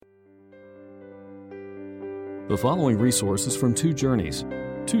The following resources from Two Journeys.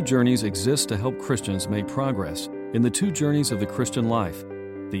 Two Journeys exists to help Christians make progress in the two journeys of the Christian life,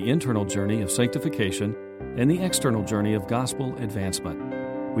 the internal journey of sanctification and the external journey of gospel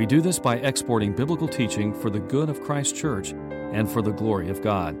advancement. We do this by exporting biblical teaching for the good of Christ's church and for the glory of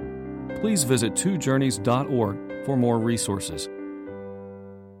God. Please visit twojourneys.org for more resources.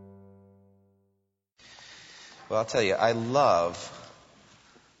 Well, I'll tell you, I love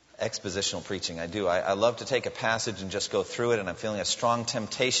expositional preaching. I do. I love to take a passage and just go through it, and I'm feeling a strong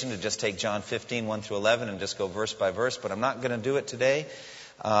temptation to just take John 15, 1 through 11, and just go verse by verse, but I'm not going to do it today.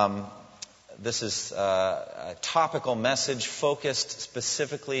 This is a topical message focused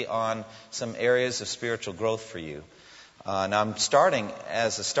specifically on some areas of spiritual growth for you. Now, I'm starting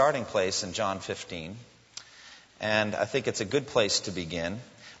as a starting place in John 15, and I think it's a good place to begin.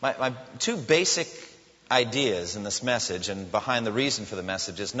 My two basic ideas in this message and behind the reason for the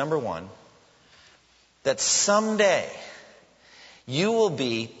message is, number one, that someday you will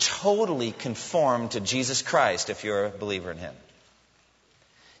be totally conformed to Jesus Christ if you're a believer in Him.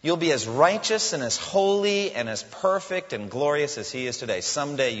 You'll be as righteous and as holy and as perfect and glorious as He is today.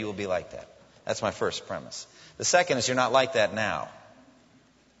 Someday you will be like that. That's my first premise. The second is you're not like that now.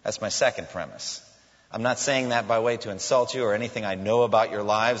 That's my second premise. I'm not saying that by way to insult you or anything I know about your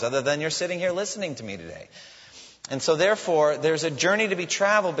lives other than you're sitting here listening to me today. And so therefore, there's a journey to be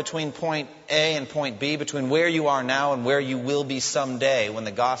traveled between point A and point B, between where you are now and where you will be someday when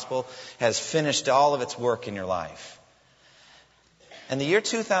the gospel has finished all of its work in your life. And the year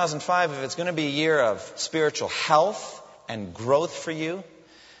 2005, if it's going to be a year of spiritual health and growth for you,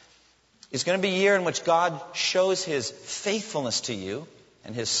 is going to be a year in which God shows His faithfulness to you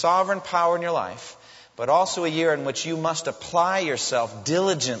and His sovereign power in your life, but also a year in which you must apply yourself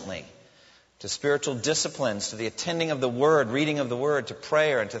diligently to spiritual disciplines, to the attending of the Word, reading of the Word, to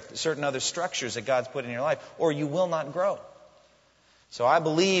prayer, and to certain other structures that God's put in your life, or you will not grow. So I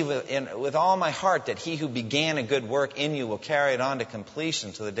believe with all my heart that He who began a good work in you will carry it on to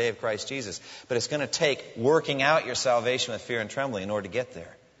completion to the day of Christ Jesus. But it's going to take working out your salvation with fear and trembling in order to get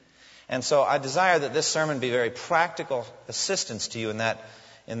there. And so I desire that this sermon be very practical assistance to you in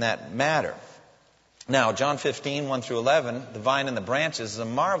that matter. Now, John 15, 1 through 11, the vine and the branches, is a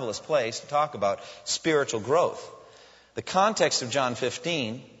marvelous place to talk about spiritual growth. The context of John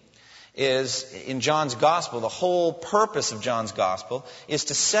 15 is, in John's Gospel, the whole purpose of John's Gospel is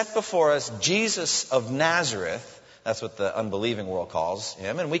to set before us Jesus of Nazareth. That's what the unbelieving world calls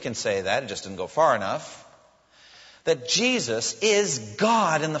Him, and we can say that, it just didn't go far enough. That Jesus is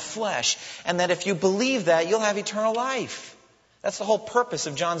God in the flesh, and that if you believe that, you'll have eternal life. That's the whole purpose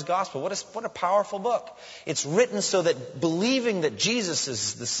of John's Gospel. What a powerful book. It's written so that believing that Jesus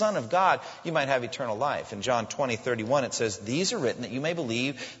is the Son of God, you might have eternal life. In John 20:31 it says, "These are written that you may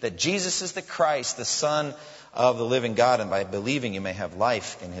believe that Jesus is the Christ, the Son of the living God, and by believing you may have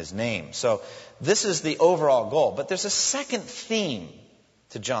life in His name." So this is the overall goal. But there's a second theme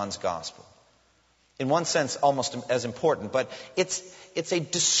to John's Gospel. In one sense, almost as important, but it's a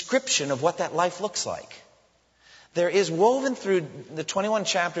description of what that life looks like. There is woven through the 21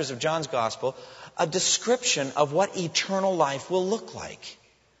 chapters of John's Gospel a description of what eternal life will look like.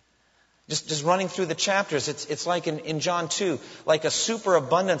 Just running through the chapters, it's like in John 2, like a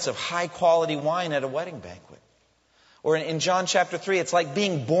superabundance of high-quality wine at a wedding banquet. Or in John chapter 3, it's like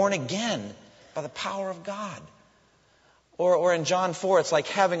being born again by the power of God. Or in John 4, it's like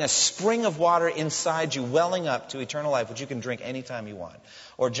having a spring of water inside you welling up to eternal life, which you can drink anytime you want.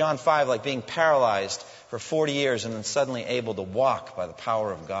 Or John 5, like being paralyzed for 40 years and then suddenly able to walk by the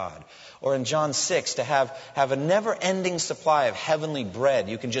power of God. Or in John 6, to have a never-ending supply of heavenly bread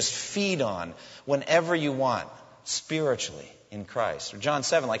you can just feed on whenever you want, spiritually in Christ. Or John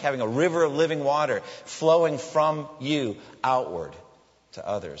 7, like having a river of living water flowing from you outward to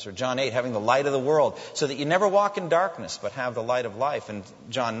others. Or John 8, having the light of the world so that you never walk in darkness but have the light of life. And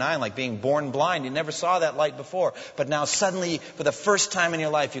John 9, like being born blind. You never saw that light before, but now suddenly for the first time in your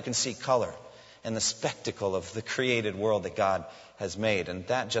life you can see color and the spectacle of the created world that God has made. And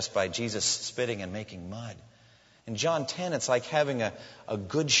that just by Jesus spitting and making mud. In John 10, it's like having a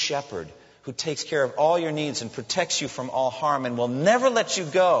good shepherd who takes care of all your needs and protects you from all harm and will never let you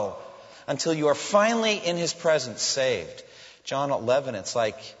go until you are finally in His presence saved. John 11, it's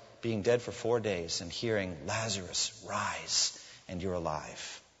like being dead for 4 days and hearing Lazarus rise and you're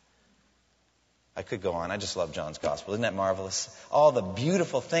alive. I could go on. I just love John's Gospel. Isn't that marvelous? All the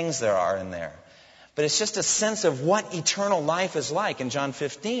beautiful things there are in there. But it's just a sense of what eternal life is like. In John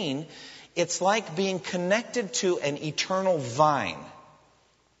 15, it's like being connected to an eternal vine.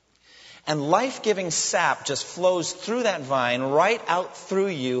 And life-giving sap just flows through that vine right out through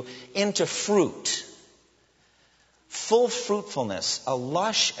you into fruit. full fruitfulness, a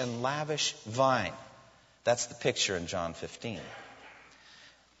lush and lavish vine. That's the picture in John 15.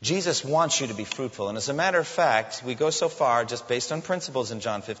 Jesus wants you to be fruitful. And as a matter of fact, we go so far, just based on principles in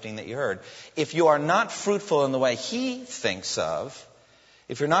John 15 that you heard, if you are not fruitful in the way he thinks of,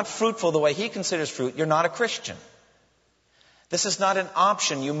 if you're not fruitful the way he considers fruit, you're not a Christian. This is not an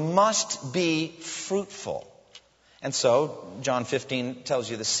option. You must be fruitful. And so, John 15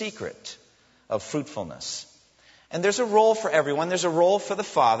 tells you the secret of fruitfulness. And there's a role for everyone. There's a role for the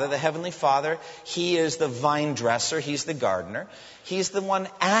Father, the Heavenly Father. He is the vine dresser. He's the gardener. He's the one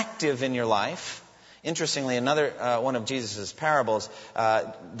active in your life. Interestingly, another one of Jesus' parables,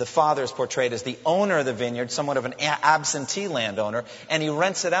 the Father is portrayed as the owner of the vineyard, somewhat of an absentee landowner, and he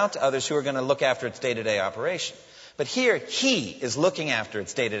rents it out to others who are going to look after its day-to-day operation. But here, he is looking after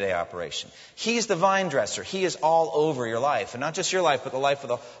its day-to-day operation. He's the vine dresser. He is all over your life. And not just your life, but the life of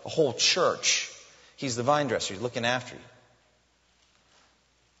the whole church. He's the vine dresser. He's looking after you.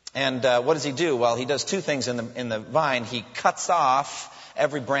 And what does he do? Well, he does two things in the vine. He cuts off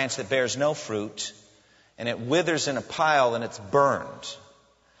every branch that bears no fruit, and it withers in a pile and it's burned.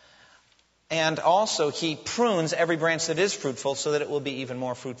 And also he prunes every branch that is fruitful so that it will be even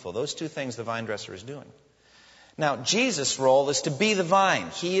more fruitful. Those two things the vine dresser is doing. Now, Jesus' role is to be the vine.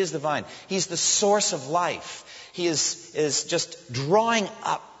 He is the vine. He's the source of life. He is just drawing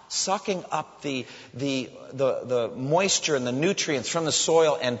up, sucking up the moisture and the nutrients from the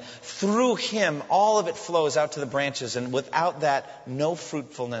soil, and through him all of it flows out to the branches, and without that no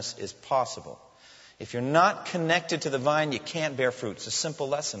fruitfulness is possible. If you're not connected to the vine, you can't bear fruit. It's a simple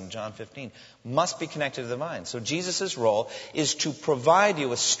lesson in John 15. Must be connected to the vine. So Jesus' role is to provide you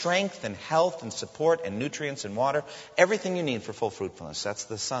with strength and health and support and nutrients and water, everything you need for full fruitfulness. That's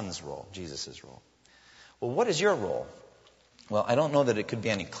the Son's role, Jesus' role. Well, what is your role? Well, I don't know that it could be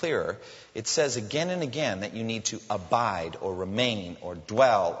any clearer. It says again and again that you need to abide or remain or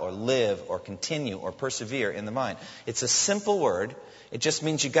dwell or live or continue or persevere in the vine. It's a simple word. It just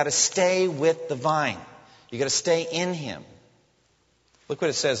means you've got to stay with the vine. You've got to stay in him. Look what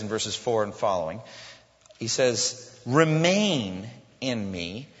it says in verses 4 and following. He says, remain in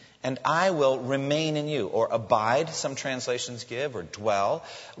me, and I will remain in you. Or abide, some translations give, or dwell.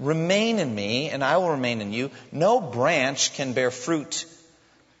 Remain in me, and I will remain in you. No branch can bear fruit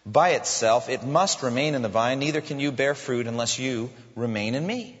by itself. It must remain in the vine. Neither can you bear fruit unless you remain in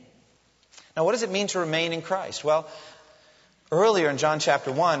me. Now, what does it mean to remain in Christ? Well, earlier in John chapter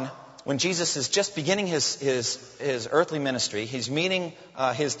 1, when Jesus is just beginning his earthly ministry, he's meeting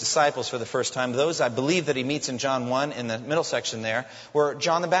his disciples for the first time. Those, I believe, that he meets in John 1 in the middle section there were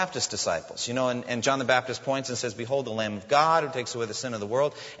John the Baptist's disciples. You know, and John the Baptist points and says, behold the Lamb of God who takes away the sin of the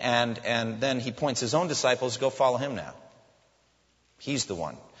world. And then he points his own disciples, go follow him now. He's the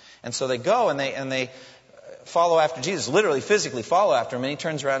one. And so they go and they follow after Jesus, literally, physically follow after him. And he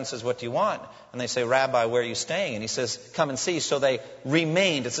turns around and says, what do you want? And they say, Rabbi, where are you staying? And he says, come and see. So they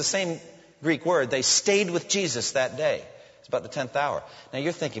remained. It's the same Greek word. They stayed with Jesus that day. It's about the 10th hour. Now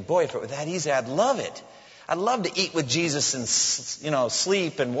you're thinking, boy, if it were that easy, I'd love it. I'd love to eat with Jesus and, you know,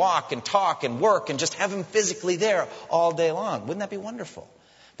 sleep and walk and talk and work and just have him physically there all day long. Wouldn't that be wonderful?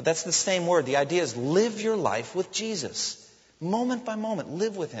 But that's the same word. The idea is live your life with Jesus. Moment by moment,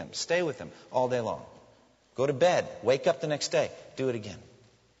 live with him. Stay with him all day long. Go to bed. Wake up the next day. Do it again.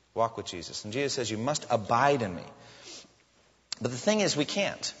 Walk with Jesus. And Jesus says, you must abide in me. But the thing is, we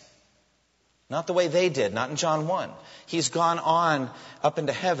can't. Not the way they did. Not in John 1. He's gone on up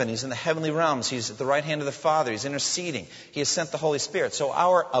into heaven. He's in the heavenly realms. He's at the right hand of the Father. He's interceding. He has sent the Holy Spirit. So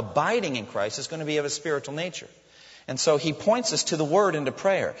our abiding in Christ is going to be of a spiritual nature. And so he points us to the Word and to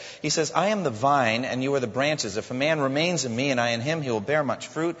prayer. He says, I am the vine and you are the branches. If a man remains in me and I in him, he will bear much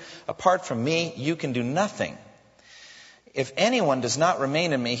fruit. Apart from me, you can do nothing. If anyone does not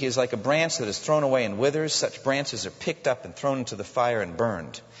remain in me, he is like a branch that is thrown away and withers. Such branches are picked up and thrown into the fire and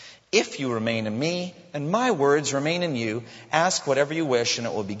burned. If you remain in me and my words remain in you, ask whatever you wish and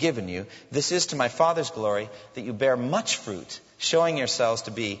it will be given you. This is to my Father's glory that you bear much fruit, showing yourselves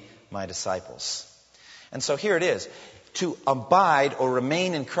to be my disciples. And so here it is. To abide or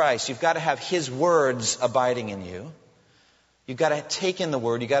remain in Christ, you've got to have his words abiding in you. You've got to take in the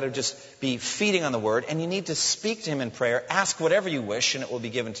Word. You've got to just be feeding on the Word. And you need to speak to him in prayer. Ask whatever you wish and it will be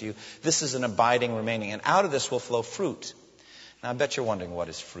given to you. This is an abiding, remaining. And out of this will flow fruit. Now I bet you're wondering, what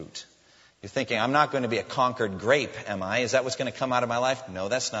is fruit? You're thinking, I'm not going to be a conquered grape, am I? Is that what's going to come out of my life? No,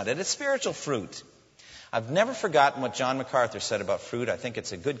 that's not it. It's spiritual fruit. I've never forgotten what John MacArthur said about fruit. I think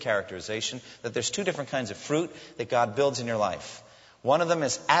it's a good characterization that there's two different kinds of fruit that God builds in your life. One of them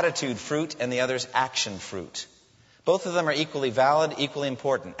is attitude fruit and the other is action fruit. Both of them are equally valid, equally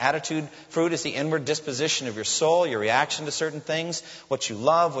important. Attitude fruit is the inward disposition of your soul, your reaction to certain things, what you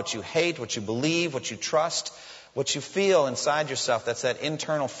love, what you hate, what you believe, what you trust, what you feel inside yourself. That's that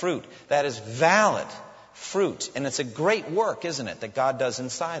internal fruit. That is valid fruit. And it's a great work, isn't it, that God does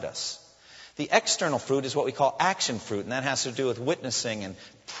inside us. The external fruit is what we call action fruit, and that has to do with witnessing and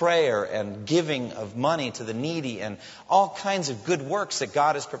prayer and giving of money to the needy and all kinds of good works that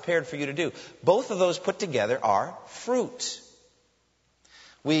God has prepared for you to do. Both of those put together are fruit.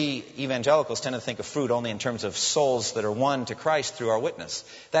 We evangelicals tend to think of fruit only in terms of souls that are won to Christ through our witness.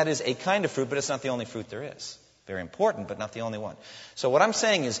 That is a kind of fruit, but it's not the only fruit there is. Very important, but not the only one. So what I'm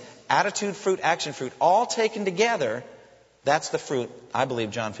saying is attitude fruit, action fruit, all taken together, that's the fruit I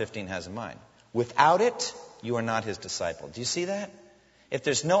believe John 15 has in mind. Without it, you are not his disciple. Do you see that? If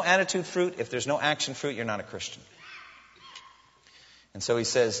there's no attitude fruit, if there's no action fruit, you're not a Christian. And so he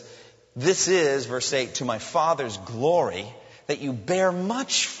says, this is, verse 8, to my Father's glory, that you bear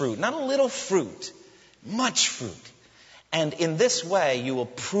much fruit, not a little fruit, much fruit. And in this way, you will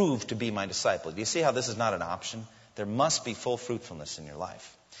prove to be my disciple. Do you see how this is not an option? There must be full fruitfulness in your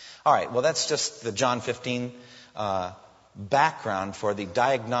life. All right, well, that's just the John 15 background for the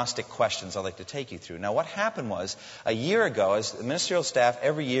diagnostic questions I'd like to take you through. Now, what happened was, a year ago, as the ministerial staff,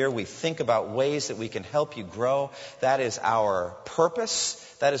 every year we think about ways that we can help you grow. That is our purpose.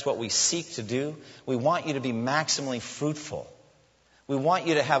 That is what we seek to do. We want you to be maximally fruitful. We want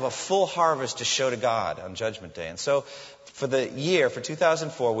you to have a full harvest to show to God on Judgment Day. And so, for the year, for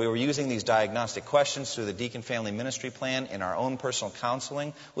 2004, we were using these diagnostic questions through the Deacon Family Ministry Plan in our own personal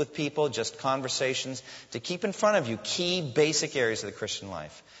counseling with people, just conversations, to keep in front of you key basic areas of the Christian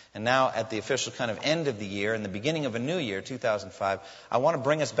life. And now, at the official kind of end of the year, in the beginning of a new year, 2005, I want to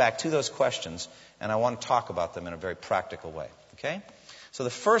bring us back to those questions, and I want to talk about them in a very practical way. Okay? So the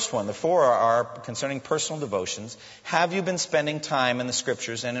first one, the four are concerning personal devotions. Have you been spending time in the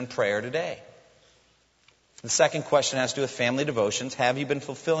Scriptures and in prayer today? The second question has to do with family devotions. Have you been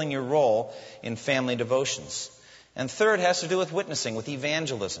fulfilling your role in family devotions? And third has to do with witnessing, with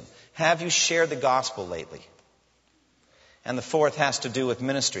evangelism. Have you shared the gospel lately? And the fourth has to do with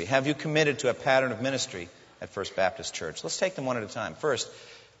ministry. Have you committed to a pattern of ministry at First Baptist Church? Let's take them one at a time. First,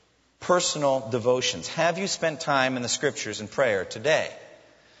 personal devotions. Have you spent time in the Scriptures and prayer today?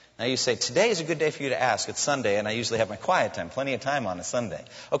 Now you say, today is a good day for you to ask. It's Sunday, and I usually have my quiet time. Plenty of time on a Sunday.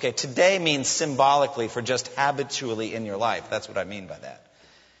 Okay, today means symbolically for just habitually in your life. That's what I mean by that.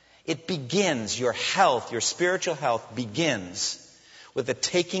 It begins, your health, your spiritual health begins with the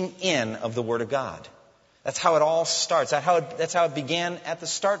taking in of the Word of God. That's how it all starts. That's how it began at the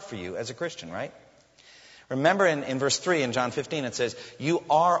start for you as a Christian, right? Remember in verse 3 in John 15 it says, you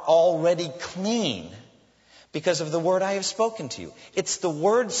are already clean because of the word I have spoken to you. It's the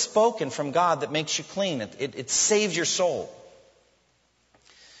word spoken from God that makes you clean. It saves your soul.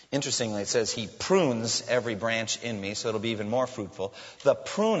 Interestingly, it says he prunes every branch in me so it'll be even more fruitful. The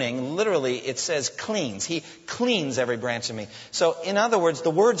pruning, literally, it says cleans. He cleans every branch in me. So, in other words, the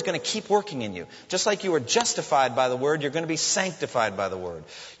word's going to keep working in you. Just like you were justified by the word, you're going to be sanctified by the word.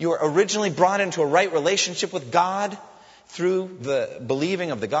 You were originally brought into a right relationship with God through the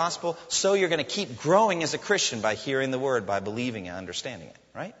believing of the gospel. So you're going to keep growing as a Christian by hearing the word, by believing and understanding it,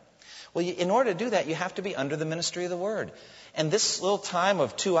 right? Well, in order to do that, you have to be under the ministry of the word. And this little time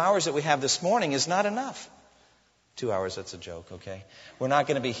of 2 hours that we have this morning is not enough. 2 hours, that's a joke, okay? We're not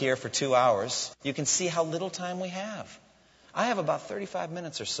going to be here for 2 hours. You can see how little time we have. I have about 35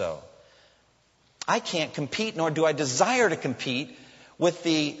 minutes or so. I can't compete, nor do I desire to compete with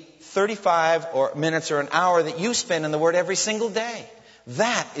the 35 minutes or an hour that you spend in the Word every single day.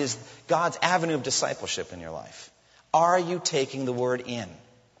 That is God's avenue of discipleship in your life. Are you taking the Word in?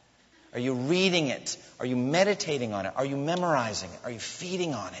 Are you reading it? Are you meditating on it? Are you memorizing it? Are you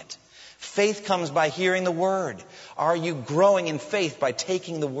feeding on it? Faith comes by hearing the Word. Are you growing in faith by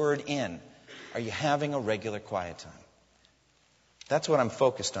taking the Word in? Are you having a regular quiet time? That's what I'm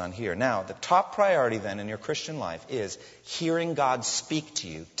focused on here. Now, the top priority then in your Christian life is hearing God speak to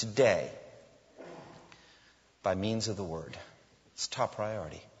you today by means of the Word. It's top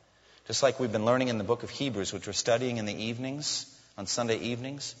priority. Just like we've been learning in the book of Hebrews, which we're studying in the evenings, on Sunday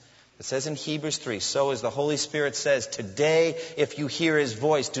evenings. It says in Hebrews 3, so as the Holy Spirit says, today if you hear His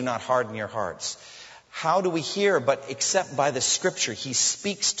voice, do not harden your hearts. How do we hear but except by the Scripture? He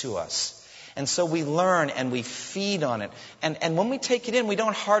speaks to us. And so we learn and we feed on it. And when we take it in, we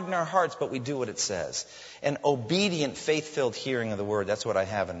don't harden our hearts, but we do what it says. An obedient, faith-filled hearing of the Word, that's what I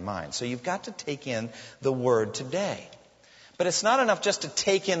have in mind. So you've got to take in the Word today. But it's not enough just to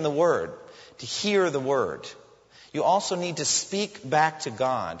take in the Word, to hear the Word. You also need to speak back to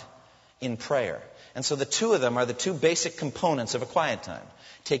God in prayer. And so the two of them are the two basic components of a quiet time.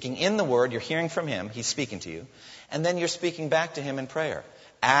 Taking in the Word, you're hearing from Him, He's speaking to you, and then you're speaking back to Him in prayer.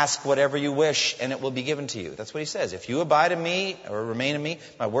 Ask whatever you wish, and it will be given to you. That's what He says. If you abide in me, or remain in me,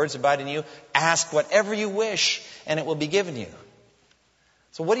 my words abide in you, ask whatever you wish, and it will be given you.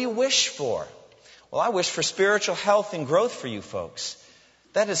 So what do you wish for? Well, I wish for spiritual health and growth for you folks.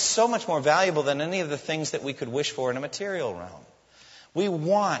 That is so much more valuable than any of the things that we could wish for in a material realm. We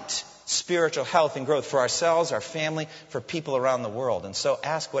want spiritual health and growth for ourselves, our family, for people around the world. And so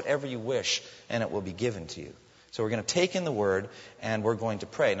ask whatever you wish, and it will be given to you. So we're going to take in the Word, and we're going to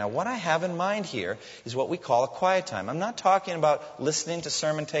pray. Now, what I have in mind here is what we call a quiet time. I'm not talking about listening to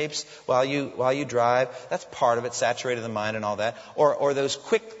sermon tapes while you drive. That's part of it, saturating the mind and all that. Or those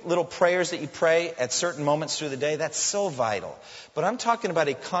quick little prayers that you pray at certain moments through the day. That's so vital. But I'm talking about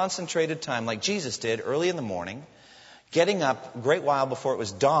a concentrated time like Jesus did early in the morning, getting up a great while before it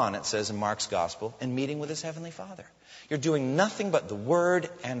was dawn, it says in Mark's Gospel, and meeting with His Heavenly Father. You're doing nothing but the Word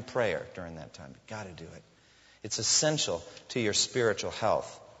and prayer during that time. You've got to do it. It's essential to your spiritual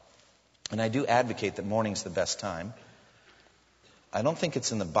health. And I do advocate that morning's the best time. I don't think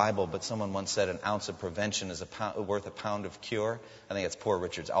it's in the Bible, but someone once said an ounce of prevention is worth a pound of cure. I think it's Poor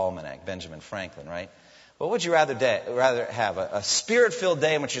Richard's Almanac, Benjamin Franklin, right? What would you rather have? A spirit-filled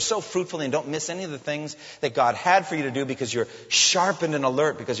day in which you're so fruitful and you don't miss any of the things that God had for you to do because you're sharpened and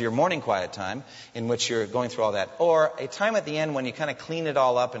alert because of your morning quiet time in which you're going through all that. Or a time at the end when you kind of clean it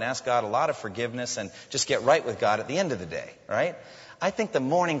all up and ask God a lot of forgiveness and just get right with God at the end of the day, right? I think the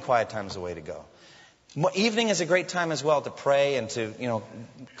morning quiet time is the way to go. Evening is a great time as well to pray and to,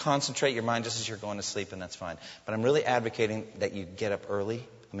 concentrate your mind just as you're going to sleep, and that's fine. But I'm really advocating that you get up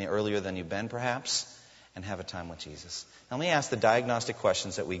earlier than you've been perhaps, and have a time with Jesus. Now let me ask the diagnostic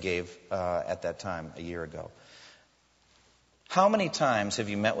questions that we gave at that time a year ago. How many times have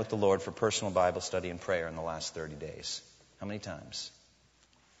you met with the Lord for personal Bible study and prayer in the last 30 days? How many times?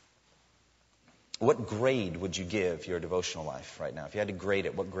 What grade would you give your devotional life right now? If you had to grade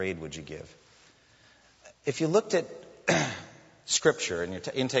it, what grade would you give? If you looked at Scripture and your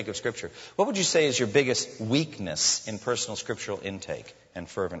intake of Scripture, what would you say is your biggest weakness in personal scriptural intake and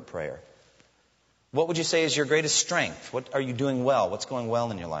fervent prayer? What would you say is your greatest strength? What are you doing well? What's going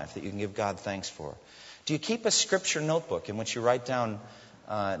well in your life that you can give God thanks for? Do you keep a scripture notebook in which you write down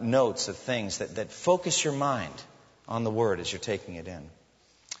notes of things that focus your mind on the Word as you're taking it in?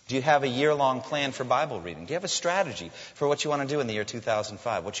 Do you have a year-long plan for Bible reading? Do you have a strategy for what you want to do in the year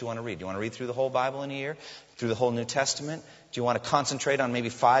 2005? What you want to read? Do you want to read through the whole Bible in a year? Through the whole New Testament? Do you want to concentrate on maybe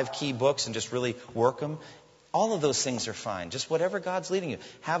 5 key books and just really work them? All of those things are fine. Just whatever God's leading you.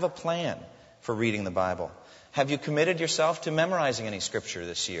 Have a plan for reading the Bible. Have you committed yourself to memorizing any Scripture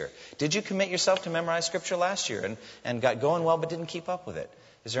this year? Did you commit yourself to memorize Scripture last year and got going well but didn't keep up with it?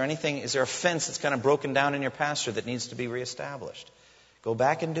 Is there a fence that's kind of broken down in your pastor that needs to be reestablished? Go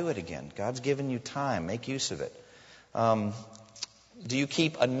back and do it again. God's given you time. Make use of it. Do you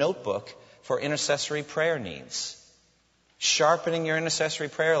keep a notebook for intercessory prayer needs? Sharpening your intercessory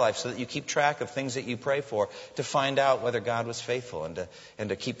prayer life so that you keep track of things that you pray for to find out whether God was faithful and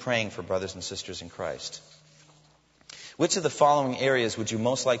to keep praying for brothers and sisters in Christ. Which of the following areas would you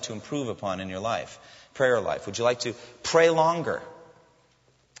most like to improve upon in your life? Prayer life. Would you like to pray longer?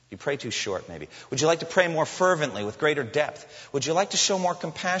 You pray too short, maybe. Would you like to pray more fervently with greater depth? Would you like to show more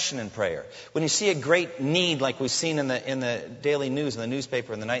compassion in prayer? When you see a great need like we've seen in the daily news, in the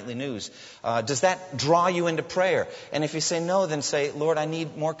newspaper, in the nightly news, does that draw you into prayer? And if you say no, then say, Lord, I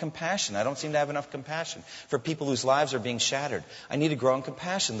need more compassion. I don't seem to have enough compassion for people whose lives are being shattered. I need to grow in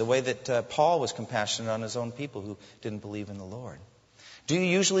compassion, the way that Paul was compassionate on his own people who didn't believe in the Lord. Do you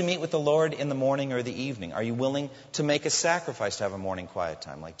usually meet with the Lord in the morning or the evening? Are you willing to make a sacrifice to have a morning quiet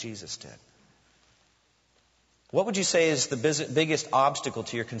time like Jesus did? What would you say is the biggest obstacle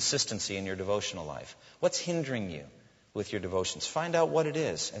to your consistency in your devotional life? What's hindering you with your devotions? Find out what it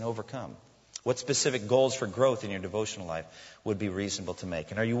is and overcome. What specific goals for growth in your devotional life would be reasonable to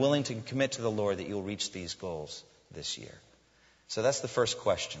make? And are you willing to commit to the Lord that you'll reach these goals this year? So that's the first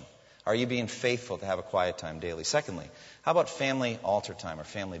question. Are you being faithful to have a quiet time daily? Secondly, how about family altar time or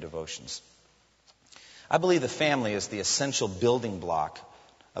family devotions? I believe the family is the essential building block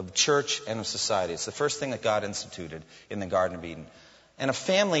of church and of society. It's the first thing that God instituted in the Garden of Eden. And a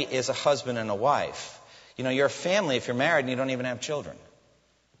family is a husband and a wife. You're a family if you're married and you don't even have children.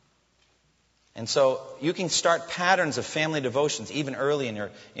 And so you can start patterns of family devotions even early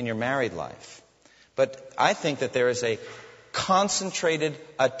in your married life. But I think that there is a concentrated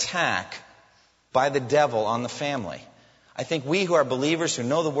attack by the devil on the family. I think we who are believers, who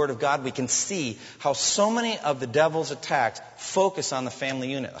know the Word of God, we can see how so many of the devil's attacks focus on the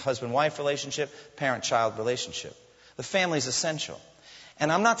family unit, husband-wife relationship, parent-child relationship. The family is essential.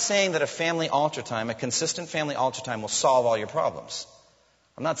 And I'm not saying that a family altar time, a consistent family altar time, will solve all your problems.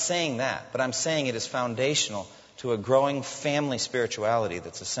 I'm not saying that, but I'm saying it is foundational to a growing family spirituality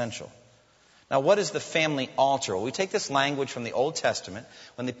that's essential. Now, what is the family altar? Well, we take this language from the Old Testament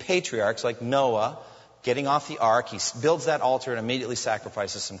when the patriarchs like Noah, getting off the ark, he builds that altar and immediately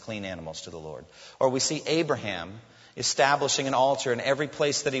sacrifices some clean animals to the Lord. Or we see Abraham establishing an altar in every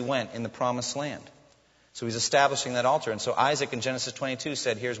place that he went in the Promised Land. So he's establishing that altar. And so Isaac in Genesis 22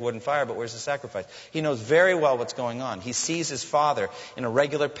 said, here's wood and fire, but where's the sacrifice? He knows very well what's going on. He sees his father in a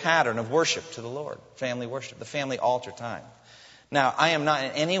regular pattern of worship to the Lord, family worship, the family altar time. Now, I am not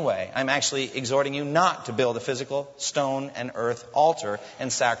in any way, I'm actually exhorting you not to build a physical stone and earth altar and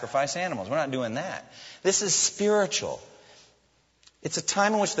sacrifice animals. We're not doing that. This is spiritual. It's a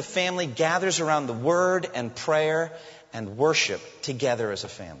time in which the family gathers around the Word and prayer and worship together as a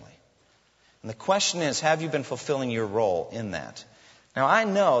family. And the question is, have you been fulfilling your role in that? Now, I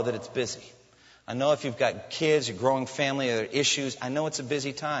know that it's busy. I know if you've got kids, a growing family, other issues, I know it's a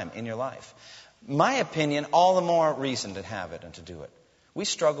busy time in your life. My opinion, all the more reason to have it and to do it. We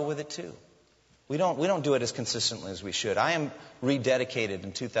struggle with it too. We don't do it as consistently as we should. I am rededicated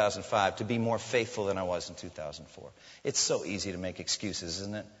in 2005 to be more faithful than I was in 2004. It's so easy to make excuses,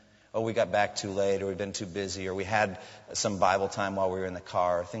 isn't it? Oh, we got back too late, or we've been too busy, or we had some Bible time while we were in the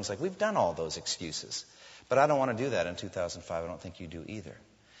car, things like we've done all those excuses. But I don't want to do that in 2005. I don't think you do either.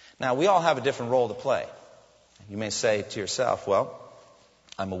 Now, we all have a different role to play. You may say to yourself, well,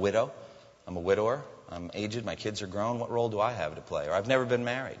 I'm a widow, I'm a widower, I'm aged, my kids are grown. What role do I have to play? Or I've never been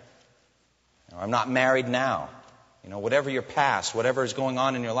married. Or I'm not married now. You know, whatever your past, whatever is going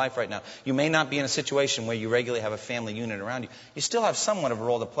on in your life right now, you may not be in a situation where you regularly have a family unit around you. You still have somewhat of a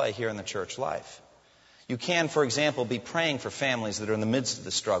role to play here in the church life. You can, for example, be praying for families that are in the midst of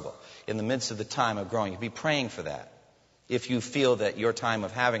the struggle, in the midst of the time of growing. You can be praying for that. If you feel that your time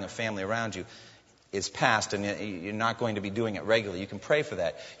of having a family around you is past and you're not going to be doing it regularly, you can pray for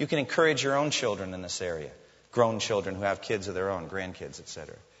that. You can encourage your own children in this area, grown children who have kids of their own, grandkids,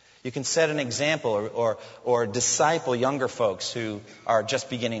 etc. You can set an example or disciple younger folks who are just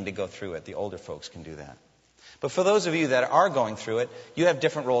beginning to go through it. The older folks can do that. But for those of you that are going through it, you have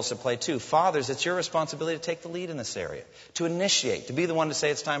different roles to play too. Fathers, it's your responsibility to take the lead in this area, to initiate, to be the one to say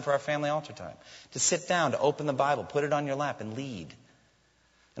it's time for our family altar time, to sit down, to open the Bible, put it on your lap and lead.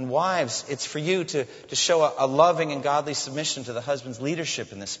 And wives, it's for you to show a loving and godly submission to the husband's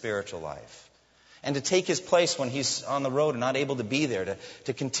leadership in the spiritual life. And to take his place when he's on the road and not able to be there,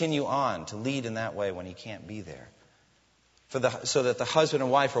 to continue on, to lead in that way when he can't be there. So that the husband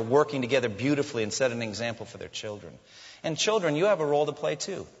and wife are working together beautifully and set an example for their children. And children, you have a role to play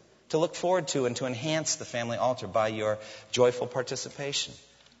too, to look forward to and to enhance the family altar by your joyful participation,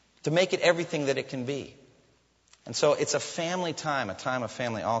 to make it everything that it can be. And so it's a family time, a time of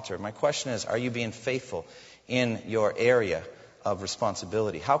family altar. My question is, are you being faithful in your area of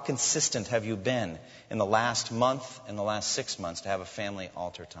responsibility? How consistent have you been in the last month, in the last 6 months to have a family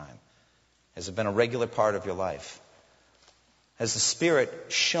altar time? Has it been a regular part of your life? Has the Spirit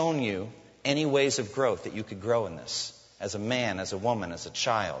shown you any ways of growth that you could grow in this? As a man, as a woman, as a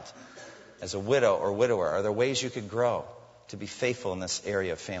child, as a widow or widower, are there ways you could grow to be faithful in this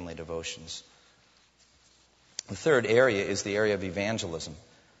area of family devotions? The third area is the area of evangelism.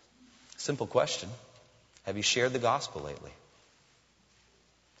 Simple question. Have you shared the gospel lately?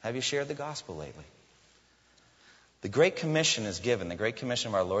 Have you shared the gospel lately? The Great Commission is given, the Great Commission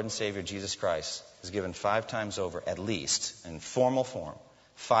of our Lord and Savior Jesus Christ is given 5 times over, at least, in formal form,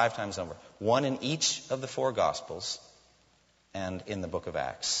 5 times over. 1 in each of the 4 Gospels and in the book of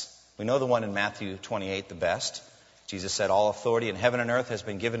Acts. We know the one in Matthew 28 the best. Jesus said, all authority in heaven and earth has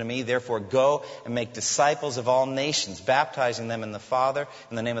been given to me. Therefore go and make disciples of all nations, baptizing them in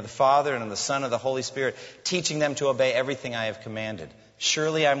the name of the Father and in the Son and of the Holy Spirit, teaching them to obey everything I have commanded.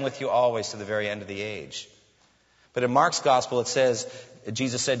 Surely I'm with you always to the very end of the age. But in Mark's gospel it says,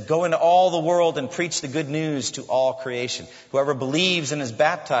 Jesus said, go into all the world and preach the good news to all creation. Whoever believes and is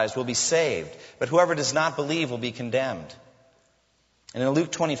baptized will be saved, but whoever does not believe will be condemned. And in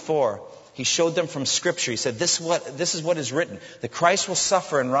Luke 24, he showed them from Scripture. He said, this is what is written. That Christ will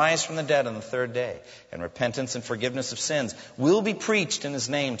suffer and rise from the dead on the 3rd day. And repentance and forgiveness of sins will be preached in His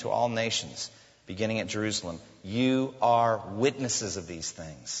name to all nations, beginning at Jerusalem. You are witnesses of these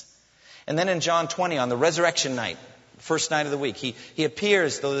things. And then in John 20, on the resurrection night, first night of the week, he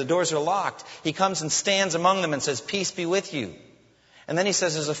appears, though the doors are locked. He comes and stands among them and says, peace be with you. And then he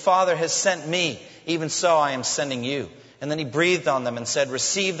says, as the Father has sent me, even so I am sending you. And then he breathed on them and said,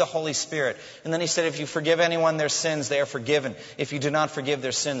 receive the Holy Spirit. And then he said, if you forgive anyone their sins, they are forgiven. If you do not forgive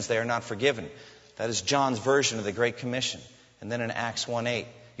their sins, they are not forgiven. That is John's version of the Great Commission. And then in Acts 1:8,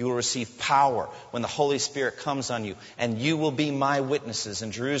 you will receive power when the Holy Spirit comes on you, and you will be my witnesses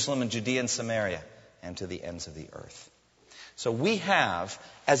in Jerusalem and Judea and Samaria and to the ends of the earth. So we have,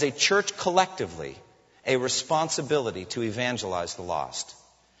 as a church collectively, a responsibility to evangelize the lost.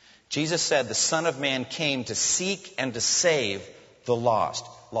 Jesus said the Son of Man came to seek and to save the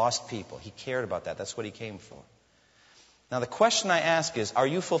lost people. He cared about that. That's what he came for. Now the question I ask is, are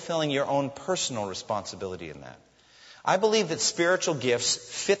you fulfilling your own personal responsibility in that? I believe that spiritual gifts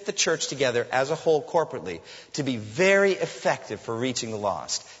fit the church together as a whole corporately to be very effective for reaching the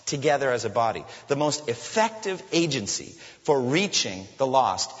lost, together as a body. The most effective agency for reaching the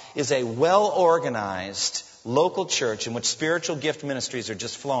lost is a well-organized local church in which spiritual gift ministries are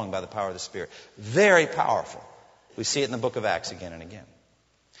just flowing by the power of the Spirit. Very powerful. We see it in the book of Acts again and again.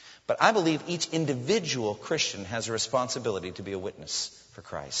 But I believe each individual Christian has a responsibility to be a witness for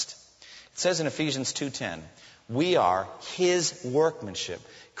Christ. It says in Ephesians 2:10, we are His workmanship,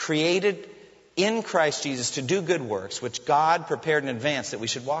 created in Christ Jesus to do good works, which God prepared in advance that we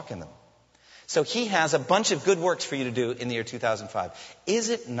should walk in them. So He has a bunch of good works for you to do in the year 2005. Is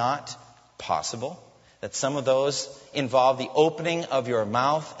it not possible that some of those involve the opening of your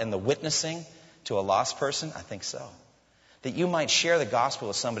mouth and the witnessing to a lost person? I think so. That you might share the gospel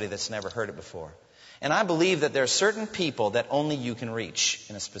with somebody that's never heard it before. And I believe that there are certain people that only you can reach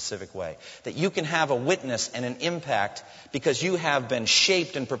in a specific way. That you can have a witness and an impact because you have been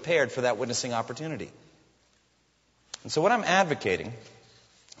shaped and prepared for that witnessing opportunity. And so what I'm advocating,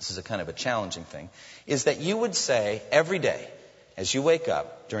 this is a kind of a challenging thing, is that you would say every day, as you wake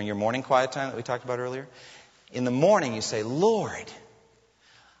up, during your morning quiet time that we talked about earlier, in the morning you say, Lord,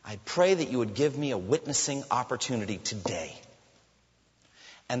 I pray that you would give me a witnessing opportunity today.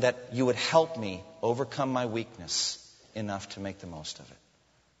 And that you would help me overcome my weakness enough to make the most of it.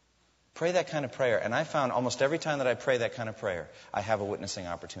 Pray that kind of prayer. And I found almost every time that I pray that kind of prayer, I have a witnessing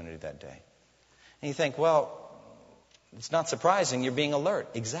opportunity that day. And you think, well, it's not surprising. You're being alert.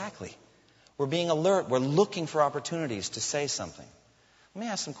 Exactly. We're being alert. We're looking for opportunities to say something. Let me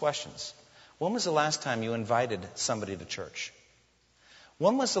ask some questions. When was the last time you invited somebody to church?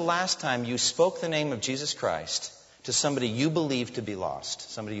 When was the last time you spoke the name of Jesus Christ to somebody you believed to be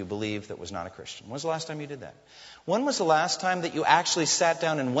lost, somebody you believed that was not a Christian? When was the last time you did that? When was the last time that you actually sat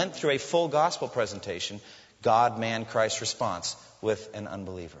down and went through a full gospel presentation, God, man, Christ response, with an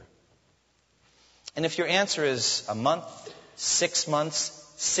unbeliever? And if your answer is a month, 6 months,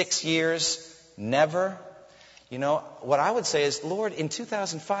 6 years, never, what I would say is, Lord, in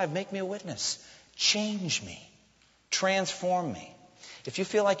 2005, make me a witness. Change me. Transform me. If you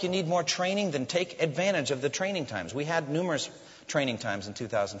feel like you need more training, then take advantage of the training times. We had numerous training times in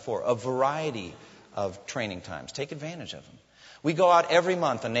 2004, a variety of training times. Take advantage of them. We go out every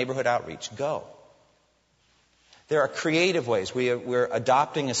month on neighborhood outreach. Go. There are creative ways. We're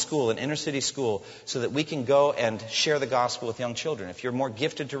adopting a school, an inner city school, so that we can go and share the gospel with young children. If you're more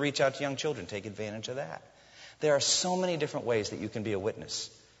gifted to reach out to young children, take advantage of that. There are so many different ways that you can be a witness,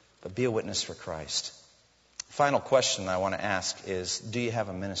 but be a witness for Christ. Final question I want to ask is, do you have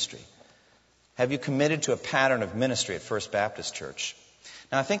a ministry? Have you committed to a pattern of ministry at First Baptist Church?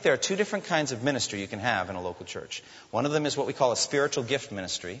 Now, I think there are two different kinds of ministry you can have in a local church. One of them is what we call a spiritual gift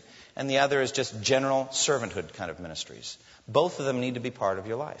ministry, and the other is just general servanthood kind of ministries. Both of them need to be part of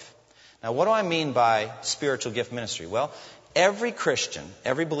your life. Now, what do I mean by spiritual gift ministry? Well, every Christian,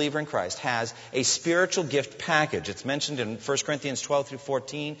 every believer in Christ has a spiritual gift package. It's mentioned in 1 Corinthians 12 through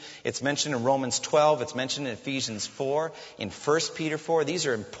 14. It's mentioned in Romans 12. It's mentioned in Ephesians 4, in 1 Peter 4. These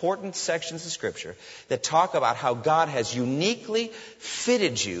are important sections of Scripture that talk about how God has uniquely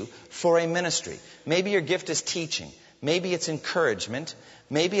fitted you for a ministry. Maybe your gift is teaching. Maybe it's encouragement.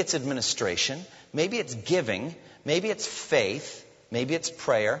 Maybe it's administration. Maybe it's giving. Maybe it's faith. Maybe it's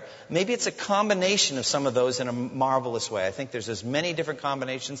prayer. Maybe it's a combination of some of those in a marvelous way. I think there's as many different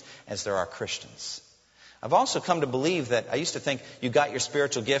combinations as there are Christians. I've also come to believe that I used to think you got your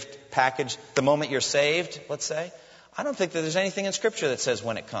spiritual gift package the moment you're saved, let's say. I don't think that there's anything in Scripture that says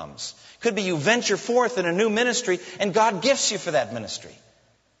when it comes. Could be you venture forth in a new ministry and God gifts you for that ministry.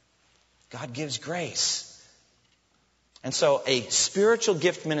 God gives grace. And so a spiritual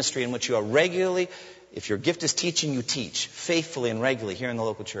gift ministry in which you are regularly, if your gift is teaching, you teach faithfully and regularly here in the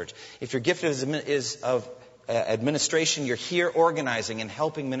local church. If your gift is of administration, you're here organizing and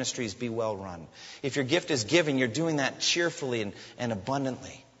helping ministries be well run. If your gift is giving, you're doing that cheerfully and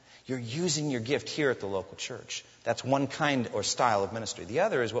abundantly. You're using your gift here at the local church. That's one kind or style of ministry. The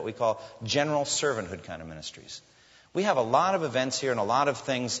other is what we call general servanthood kind of ministries, We have a lot of events here and a lot of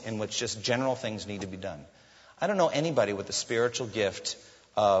things in which just general things need to be done. I don't know anybody with the spiritual gift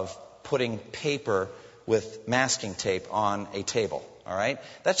of putting paper with masking tape on a table, all right?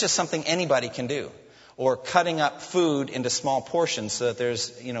 That's just something anybody can do. Or cutting up food into small portions so that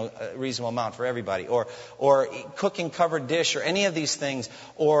there's, a reasonable amount for everybody. Or cooking covered dish or any of these things.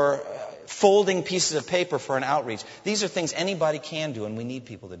 Or folding pieces of paper for an outreach. These are things anybody can do, and we need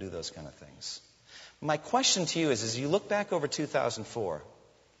people to do those kind of things. My question to you is, as you look back over 2004,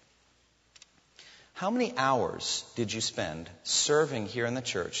 how many hours did you spend serving here in the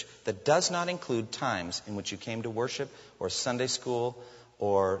church that does not include times in which you came to worship or Sunday school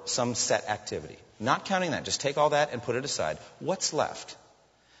or some set activity? Not counting that. Just take all that and put it aside. What's left?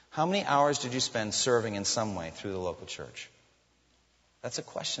 How many hours did you spend serving in some way through the local church? That's a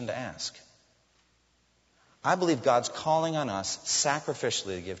question to ask. I believe God's calling on us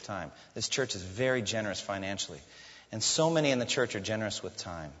sacrificially to give time. This church is very generous financially. And so many in the church are generous with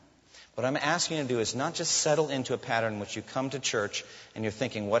time. What I'm asking you to do is not just settle into a pattern in which you come to church and you're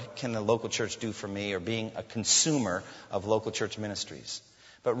thinking, what can the local church do for me? Or being a consumer of local church ministries.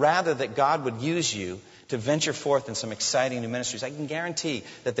 But rather that God would use you to venture forth in some exciting new ministries. I can guarantee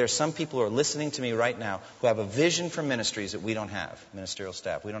that there's some people who are listening to me right now who have a vision for ministries that we don't have, ministerial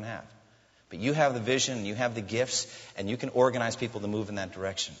staff, we don't have. But you have the vision, and you have the gifts, and you can organize people to move in that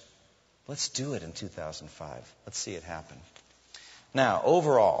direction. Let's do it in 2005. Let's see it happen. Now,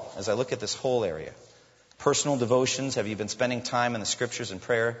 overall, as I look at this whole area, personal devotions, have you been spending time in the Scriptures and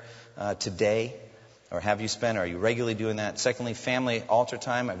prayer today? Or are you regularly doing that? Secondly, family altar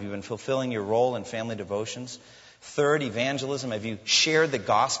time. Have you been fulfilling your role in family devotions? Third, evangelism. Have you shared the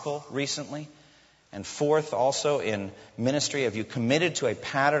gospel recently? And fourth, also in ministry, have you committed to a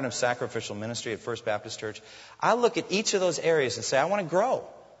pattern of sacrificial ministry at First Baptist Church? I look at each of those areas and say, I want to grow.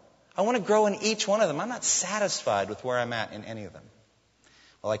 I want to grow in each one of them. I'm not satisfied with where I'm at in any of them.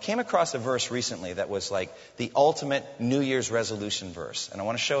 Well, I came across a verse recently that was like the ultimate New Year's resolution verse. And I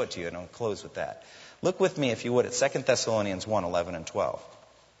want to show it to you, and I'll close with that. Look with me, if you would, at 2 Thessalonians 1, 11 and 12.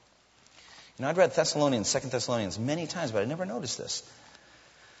 I'd read 2 Thessalonians many times, but I never noticed this.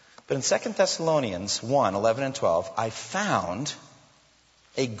 But in 2 Thessalonians 1, 11 and 12, I found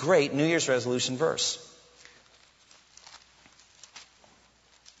a great New Year's resolution verse.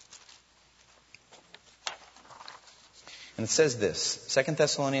 And it says this, 2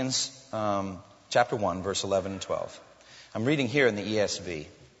 Thessalonians chapter 1, verse 11 and 12. I'm reading here in the ESV.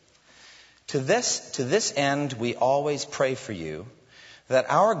 To this end we always pray for you, that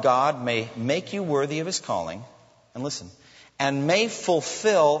our God may make you worthy of His calling, and listen, and may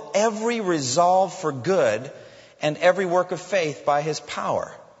fulfill every resolve for good and every work of faith by His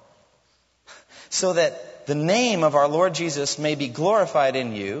power, so that the name of our Lord Jesus may be glorified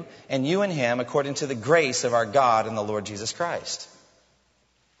in you, and you in Him, according to the grace of our God and the Lord Jesus Christ.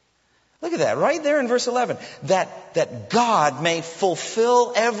 Look at that, right there in verse 11. That God may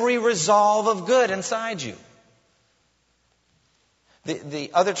fulfill every resolve of good inside you.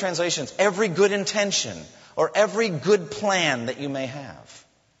 The other translations, every good intention or every good plan that you may have.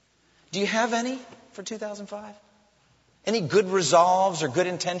 Do you have any for 2005? Any good resolves or good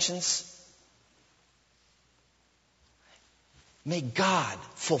intentions? May God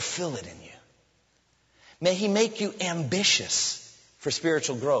fulfill it in you. May He make you ambitious for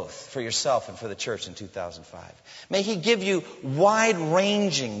spiritual growth for yourself and for the church in 2005. May He give you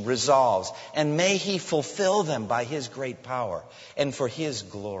wide-ranging resolves, and may He fulfill them by His great power and for His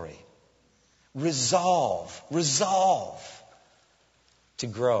glory. Resolve to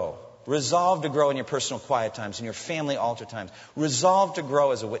grow. Resolve to grow in your personal quiet times, in your family altar times. Resolve to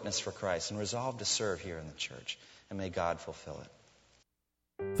grow as a witness for Christ, and resolve to serve here in the church. And may God fulfill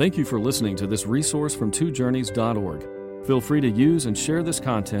it. Thank you for listening to this resource from twojourneys.org. Feel free to use and share this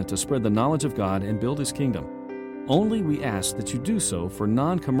content to spread the knowledge of God and build His kingdom. Only we ask that you do so for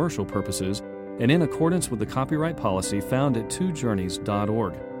non-commercial purposes and in accordance with the copyright policy found at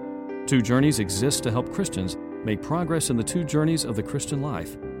twojourneys.org. Two Journeys exists to help Christians make progress in the two journeys of the Christian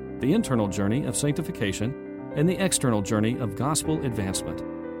life, the internal journey of sanctification and the external journey of gospel advancement.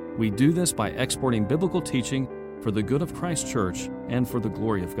 We do this by exporting biblical teaching for the good of Christ's church and for the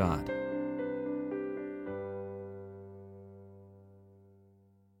glory of God.